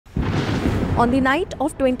On the night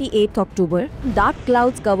of 28th October, dark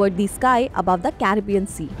clouds covered the sky above the Caribbean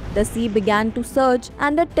Sea. The sea began to surge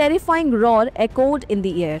and a terrifying roar echoed in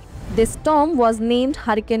the air. This storm was named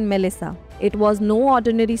Hurricane Melissa. It was no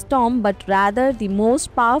ordinary storm but rather the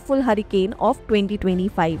most powerful hurricane of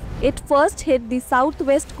 2025. It first hit the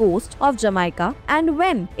southwest coast of Jamaica, and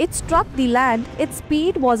when it struck the land, its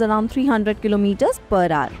speed was around 300 km per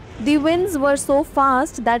hour. The winds were so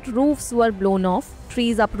fast that roofs were blown off,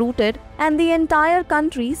 trees uprooted, and the entire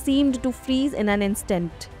country seemed to freeze in an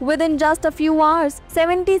instant. Within just a few hours,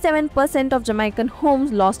 77% of Jamaican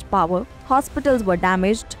homes lost power, hospitals were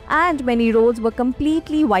damaged, and many roads were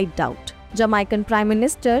completely wiped out. Jamaican Prime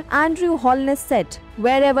Minister Andrew Holness said,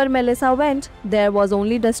 "Wherever Melissa went, there was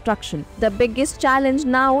only destruction. The biggest challenge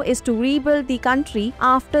now is to rebuild the country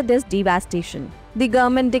after this devastation." The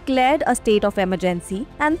government declared a state of emergency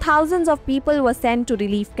and thousands of people were sent to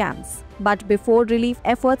relief camps. But before relief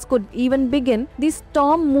efforts could even begin, the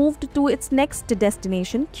storm moved to its next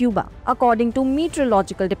destination, Cuba. According to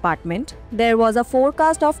Meteorological Department, there was a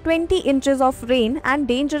forecast of 20 inches of rain and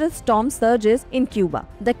dangerous storm surges in Cuba.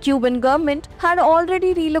 The Cuban government had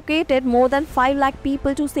already relocated more than 5 lakh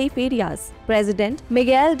people to safe areas. President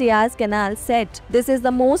Miguel Diaz-Canel said, "This is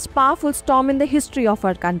the most powerful storm in the history of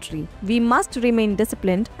our country. We must remain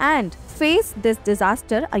disciplined and face this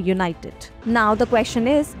disaster united." Now the question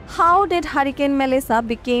is, how did Hurricane Melissa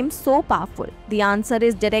become so powerful? The answer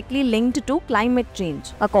is directly linked to climate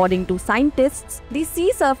change. According to scientists, the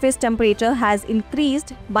sea surface temperature has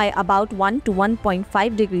increased by about 1 to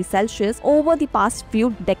 1.5 degrees Celsius over the past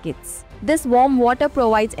few decades. This warm water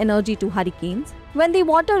provides energy to hurricanes. When the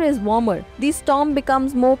water is warmer, the storm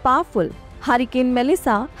becomes more powerful. Hurricane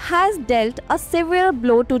Melissa has dealt a severe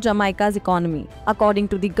blow to Jamaica's economy. According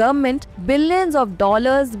to the government, billions of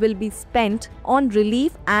dollars will be spent on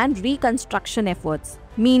relief and reconstruction efforts.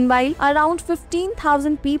 Meanwhile, around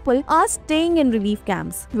 15,000 people are staying in relief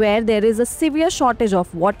camps, where there is a severe shortage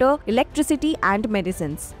of water, electricity, and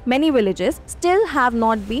medicines. Many villages still have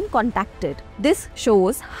not been contacted. This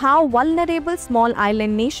shows how vulnerable small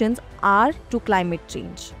island nations are to climate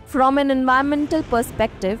change. From an environmental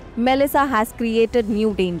perspective, Melissa has created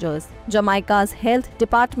new dangers. Jamaica's health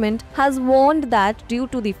department has warned that due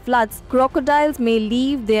to the floods, crocodiles may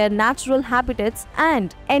leave their natural habitats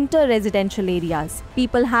and enter residential areas.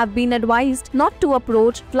 People have been advised not to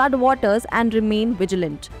approach floodwaters and remain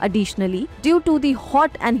vigilant. Additionally, due to the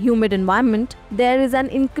hot and humid environment, there is an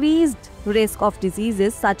increased risk of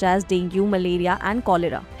diseases such as dengue, malaria, and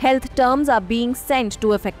cholera. Health terms are being sent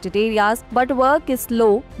to affected areas, but work is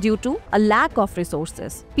slow due to a lack of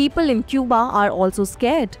resources. People in Cuba are also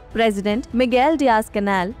scared. President Miguel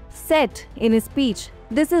Diaz-Canel said in his speech,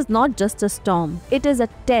 "This is not just a storm, it is a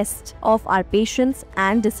test of our patience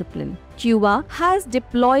and discipline." Cuba has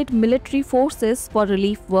deployed military forces for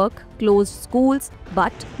relief work, closed schools,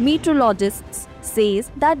 but meteorologists says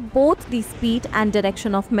that both the speed and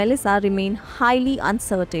direction of Melissa remain highly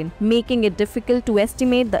uncertain, making it difficult to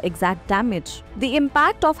estimate the exact damage. The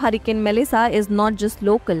impact of Hurricane Melissa is not just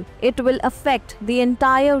local, it will affect the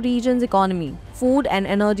entire region's economy. Food and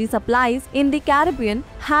energy supplies in the Caribbean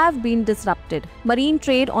have been disrupted. Marine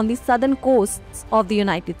trade on the southern coasts of the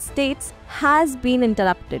United States has been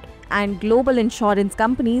interrupted, and global insurance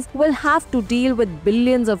companies will have to deal with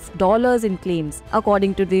billions of dollars in claims.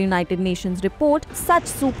 According to the United Nations report, such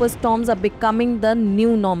superstorms are becoming the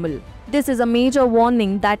new normal. This is a major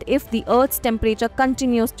warning that if the Earth's temperature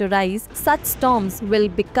continues to rise, such storms will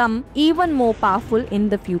become even more powerful in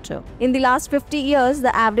the future. In the last 50 years,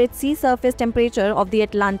 the average sea surface temperature of the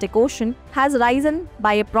Atlantic Ocean has risen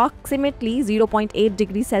by approximately 0.8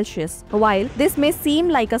 degrees Celsius. While this may seem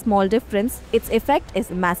like a small difference, its effect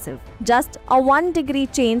is massive. Just a 1 degree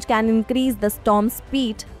change can increase the storm's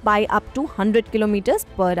speed by up to 100 kilometers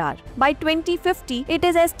per hour. By 2050, it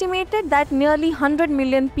is estimated that nearly 100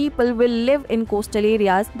 million people will live in coastal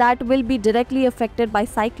areas that will be directly affected by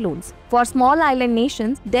cyclones. For small island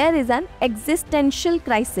nations, there is an existential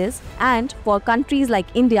crisis, and for countries like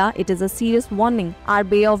India, it is a serious warning. Our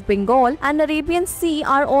Bay of Bengal and Arabian Sea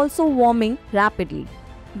are also warming rapidly.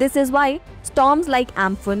 This is why storms like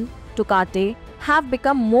Amphan, Tokate have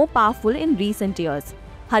become more powerful in recent years.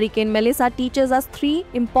 Hurricane Melissa teaches us 3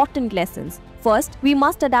 important lessons. First, we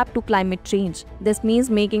must adapt to climate change. This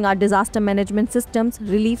means making our disaster management systems,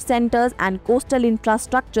 relief centers, and coastal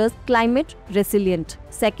infrastructures climate resilient.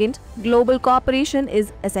 Second, global cooperation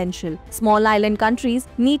is essential. Small island countries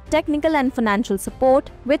need technical and financial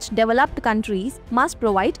support, which developed countries must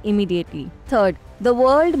provide immediately. Third, the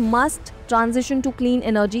world must transition to clean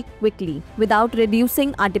energy quickly. Without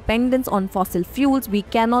reducing our dependence on fossil fuels, we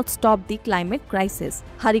cannot stop the climate crisis.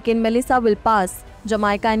 Hurricane Melissa will pass.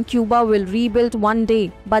 Jamaica and Cuba will rebuild one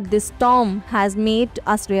day, but this storm has made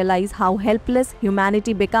us realize how helpless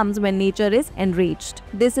humanity becomes when nature is enraged.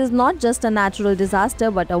 This is not just a natural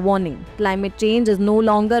disaster but a warning. Climate change is no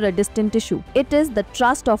longer a distant issue. It is the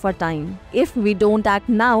trust of our time. If we don't act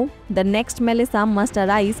now, the next Melissa must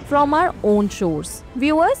arise from our own shores.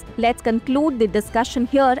 Viewers, let's conclude the discussion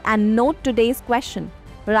here and note today's question.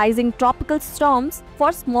 Rising tropical storms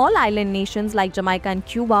for small island nations like Jamaica and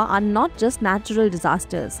Cuba are not just natural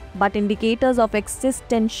disasters, but indicators of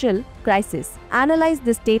existential crisis. Analyze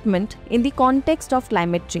this statement in the context of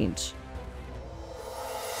climate change.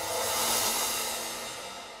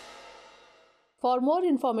 For more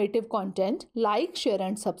informative content, like, share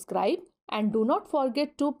and subscribe, and do not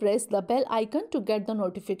forget to press the bell icon to get the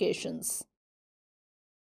notifications.